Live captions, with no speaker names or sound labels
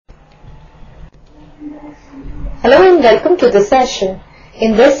Hello and welcome to the session.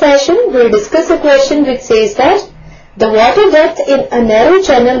 In this session, we will discuss a question which says that the water depth in a narrow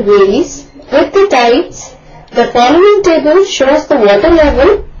channel varies with the tides. The following table shows the water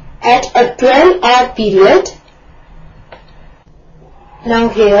level at a 12-hour period. Now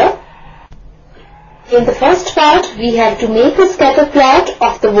here, in the first part, we have to make a scatter plot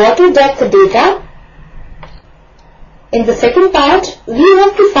of the water depth data. In the second part, we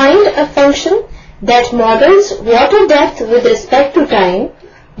have to find a function that models water depth with respect to time,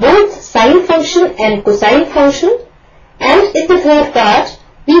 both sine function and cosine function. And in the third part,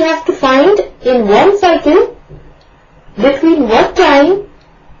 we have to find in one cycle between what time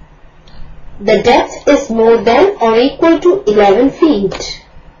the depth is more than or equal to 11 feet.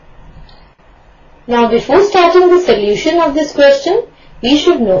 Now before starting the solution of this question, we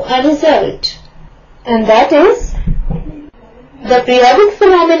should know a result, and that is the periodic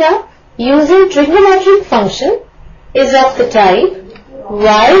phenomena using trigonometric function is of the type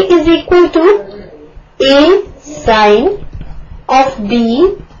y is equal to a sine of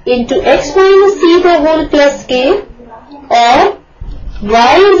b into x minus c the whole plus k, or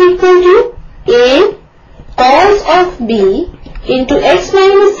y is equal to a cos of b into x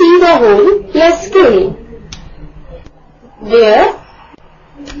minus c the whole plus k, where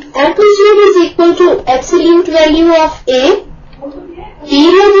amplitude is equal to absolute value of a,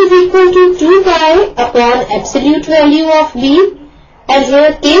 period is equal to 2 pi upon absolute value of b, and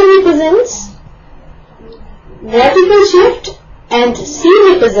here k represents vertical shift and c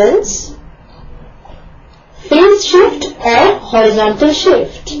represents phase shift or horizontal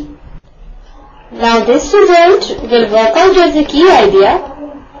shift. Now this result will work out as a key idea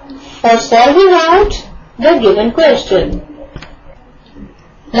for solving out the given question.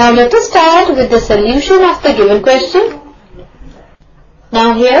 Now let us start with the solution of the given question.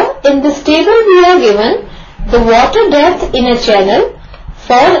 Now here in this table we are given the water depth in a channel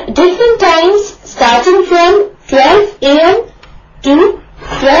for different times starting from 12 am to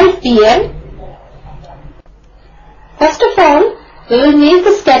 12 pm. First of all, we will make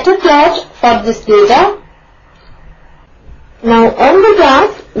a scatter plot for this data. Now on the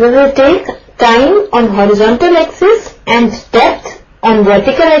graph, we will take time on horizontal axis and depth on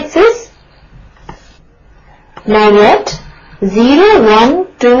vertical axis. Now let 0, 1,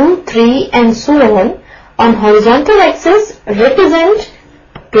 2, 3 and so on horizontal axis represent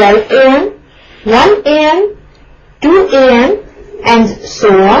 12 am, 1 am, 2 am and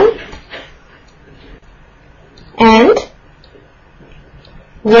so on, and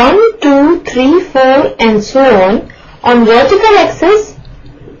 1, 2, 3, 4 and so on vertical axis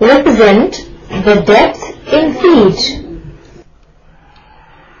represent the depth in feet.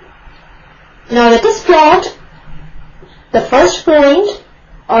 Now let us plot the first point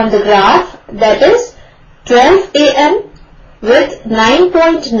on the graph, that is 12 am with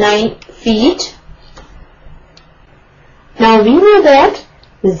 9.9 feet. Now we know that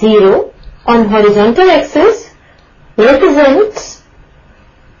 0 on horizontal axis represents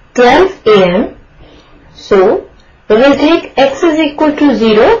 12 am. So we will take x is equal to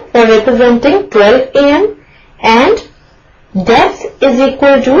 0 for representing 12 am and depth is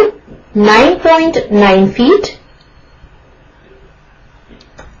equal to 9.9 feet.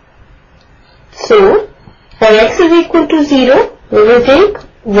 So for x is equal to 0, we will take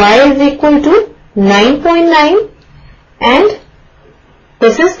y is equal to 9.9 and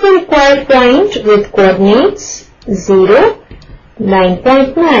this is the required point with coordinates 0,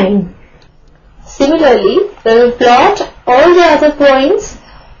 9.9. Similarly, we will plot all the other points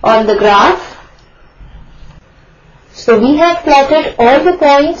on the graph. So we have plotted all the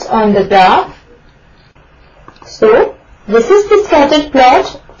points on the graph. So this is the scattered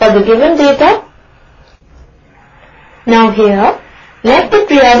plot for the given data. Now here, let the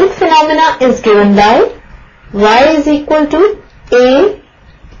periodic phenomena is given by y is equal to a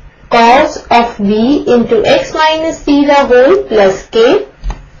cos of b into x minus c the whole plus k.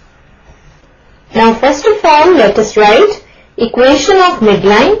 Now first of all, let us write equation of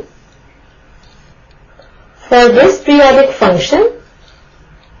midline for this periodic function.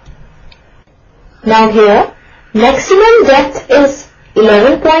 Now here, maximum depth is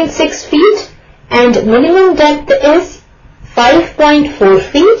 11.6 feet and minimum depth is 5.4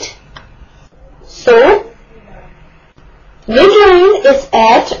 feet. So midline is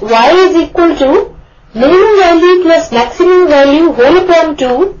at y is equal to minimum value plus maximum value whole upon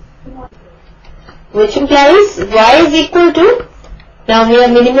 2, which implies y is equal to, now here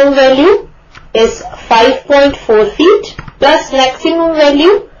minimum value is 5.4 feet plus maximum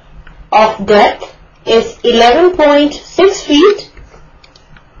value of depth is 11.6 feet.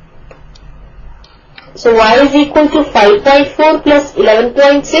 So y is equal to 5.4 plus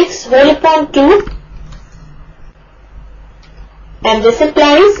 11.6 whole upon 2, and this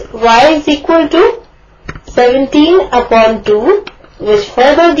implies y is equal to 17 upon 2, which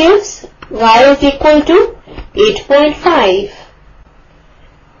further gives y is equal to 8.5.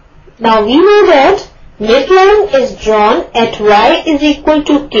 Now we know that midline is drawn at y is equal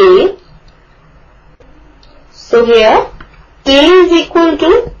to k. So here k is equal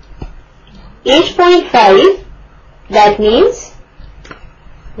to 8.5. That means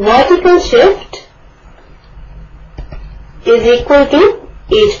vertical shift is equal to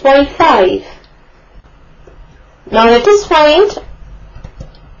 8.5. Now let us find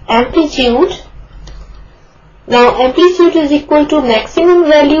amplitude. Now amplitude is equal to maximum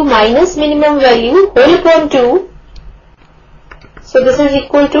value minus minimum value whole upon 2. So this is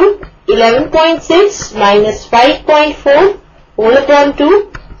equal to 11.6 minus 5.4 whole upon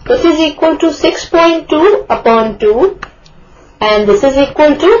 2. This is equal to 6.2 upon 2, and this is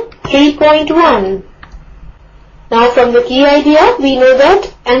equal to 3.1. Now from the key idea we know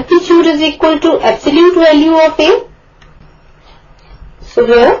that amplitude is equal to absolute value of A. So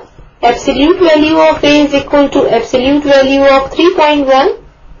here absolute value of A is equal to absolute value of 3.1.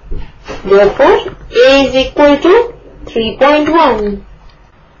 Therefore A is equal to 3.1.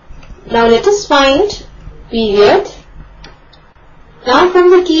 Now let us find period. Now from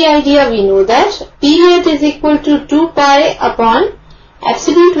the key idea we know that period is equal to 2 pi upon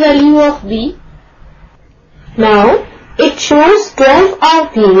absolute value of B. Now it shows 12-hour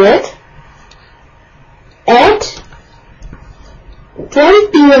period. At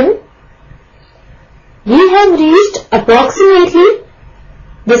 12 p.m. we have reached approximately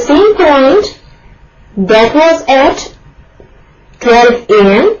the same point that was at 12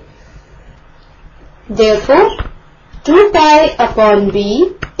 a.m. Therefore 2 pi upon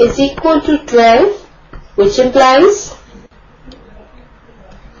B is equal to 12, which implies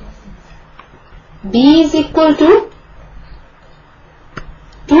B is equal to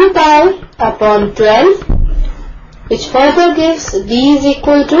 2 pi upon 12, which further gives B is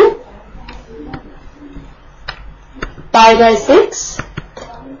equal to pi by 6,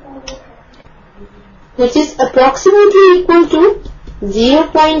 which is approximately equal to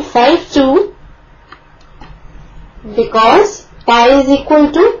 0.52, because pi is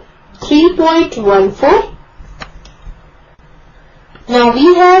equal to 3.14. Now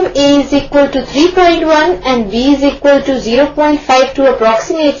we have A is equal to 3.1 and B is equal to 0.52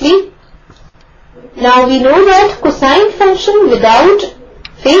 approximately. Now we know that cosine function without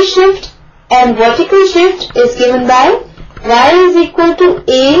phase shift and vertical shift is given by y is equal to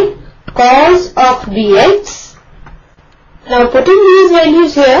A cos of bx. Now putting these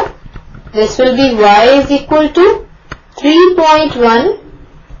values here, this will be y is equal to 3.1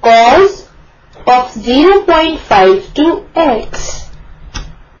 cos of 0.52x.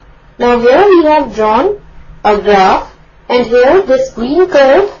 Now here we have drawn a graph, and here this green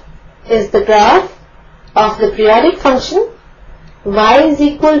curve is the graph of the periodic function. Y is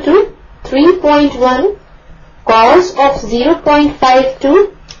equal to 3.1 cos of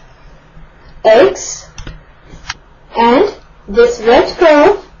 0.52x, and this red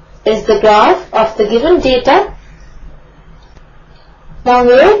curve is the graph of the given data. Now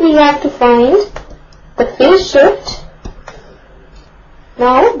here we have to find the phase shift.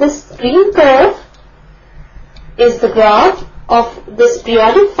 Now this green curve is the graph of this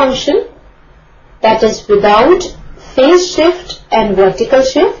periodic function, that is without phase shift and vertical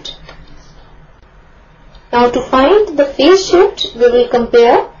shift. Now to find the phase shift, we will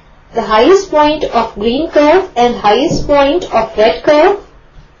compare the highest point of green curve and highest point of red curve.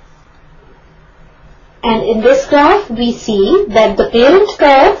 And in this graph we see that the parent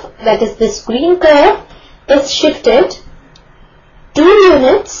curve, that is this green curve, is shifted 2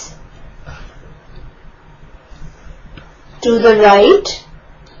 units to the right,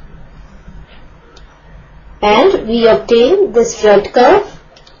 and we obtain this red curve.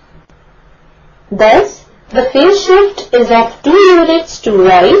 Thus the phase shift is of 2 units to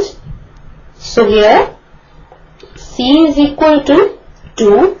right. So here C is equal to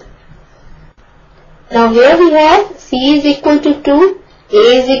 2. Now here we have C is equal to 2, A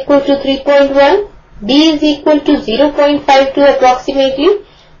is equal to 3.1, B is equal to 0.52 approximately,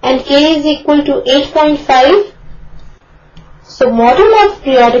 and K is equal to 8.5. So model of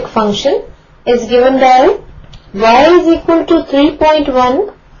periodic function is given by y is equal to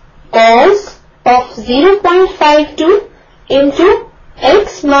 3.1 cos of 0.52 into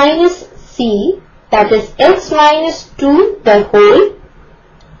x minus c, that is x minus 2 the whole,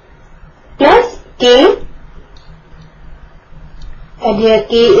 plus k, and here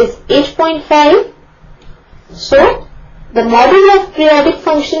k is 8.5, So, the module of periodic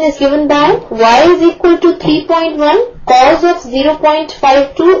function is given by y is equal to 3.1 cos of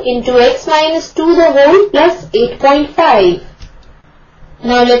 0.52 into x minus 2 the whole plus 8.5.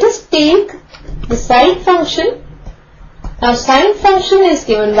 Now let us take the sine function. Now sine function is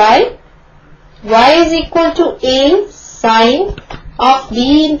given by y is equal to a sine of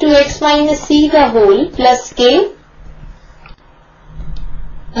b into x minus c the whole plus k.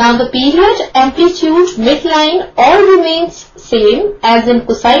 Now the period, amplitude, midline all remains same as in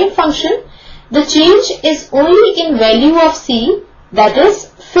cosine function. The change is only in value of c, that is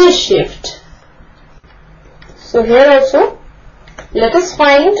phase shift. So here also let us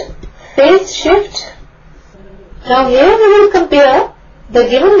find phase shift. Now here we will compare the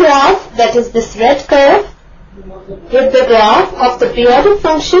given graph, that is this red curve, with the graph of the periodic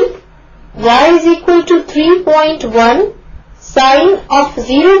function y is equal to 3.1 sine of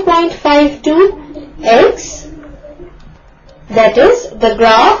 0.52 x, that is the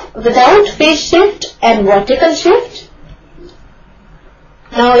graph without phase shift and vertical shift.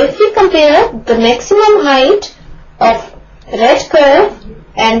 Now if we compare the maximum height of red curve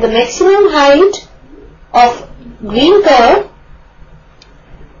and the maximum height of green curve,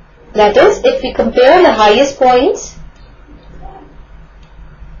 that is if we compare the highest points,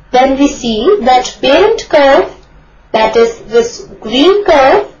 then we see that parent curve, that is this green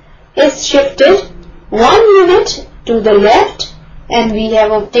curve, is shifted 1 unit to the left and we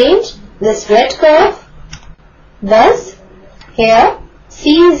have obtained this red curve. Thus here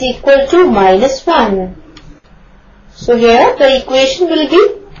c is equal to -1. So here the equation will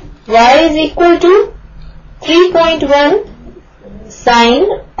be y is equal to 3.1 sine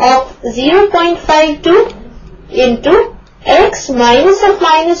of 0.52 into x minus of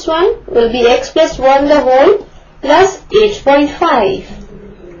 -1 will be x plus 1 the whole plus 8.5.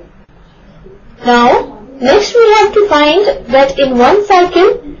 Now next we have to find that in one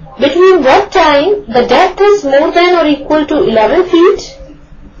cycle between what time the depth is more than or equal to 11 feet.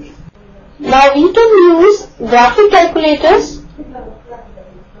 Now we can use graphic calculators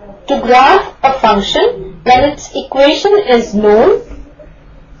to graph a function when its equation is known.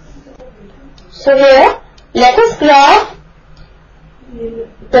 So here let us graph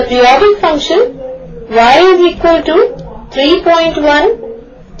the periodic function y is equal to 3.1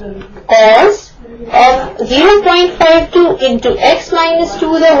 cos of 0.52 into x minus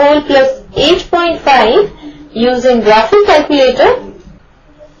 2 the whole plus 8.5 using graphic calculator.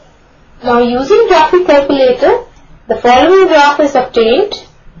 Now using graphic calculator the following graph is obtained.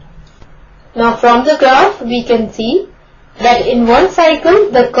 Now from the graph we can see that in one cycle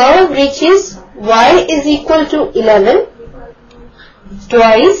the curve reaches y is equal to 11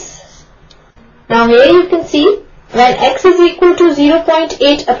 twice. Now here you can see when x is equal to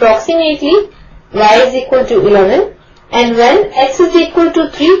 0.8 approximately, y is equal to 11, and when x is equal to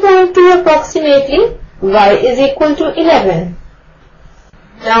 3.2 approximately, y is equal to 11.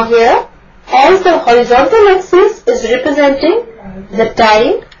 Now here as the horizontal axis is representing the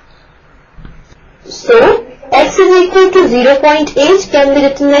time, so x is equal to 0.8 can be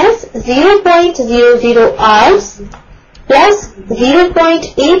written as 0.00 hours plus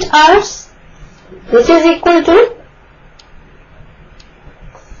 0.8 hours, which is equal to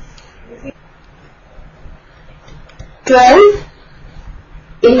 12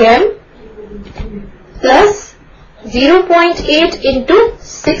 AM plus 0.8 into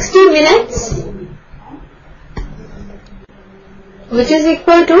 60 minutes, which is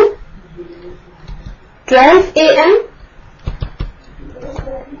equal to 12 AM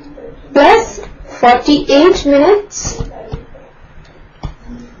plus 48 minutes,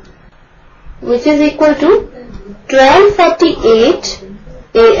 which is equal to 12:48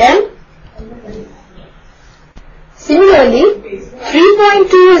 AM. Similarly,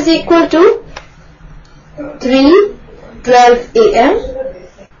 3.2 is equal to 3:12 AM.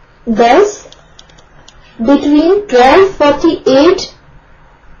 Thus, between 12:48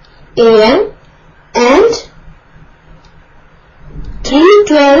 AM and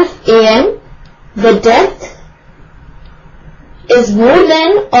 3:12 AM, the depth is more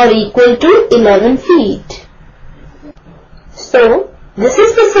than or equal to 11 feet. So, this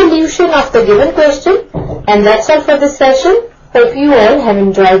is the solution of the given question, and that's all for this session. Hope you all have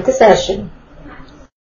enjoyed the session.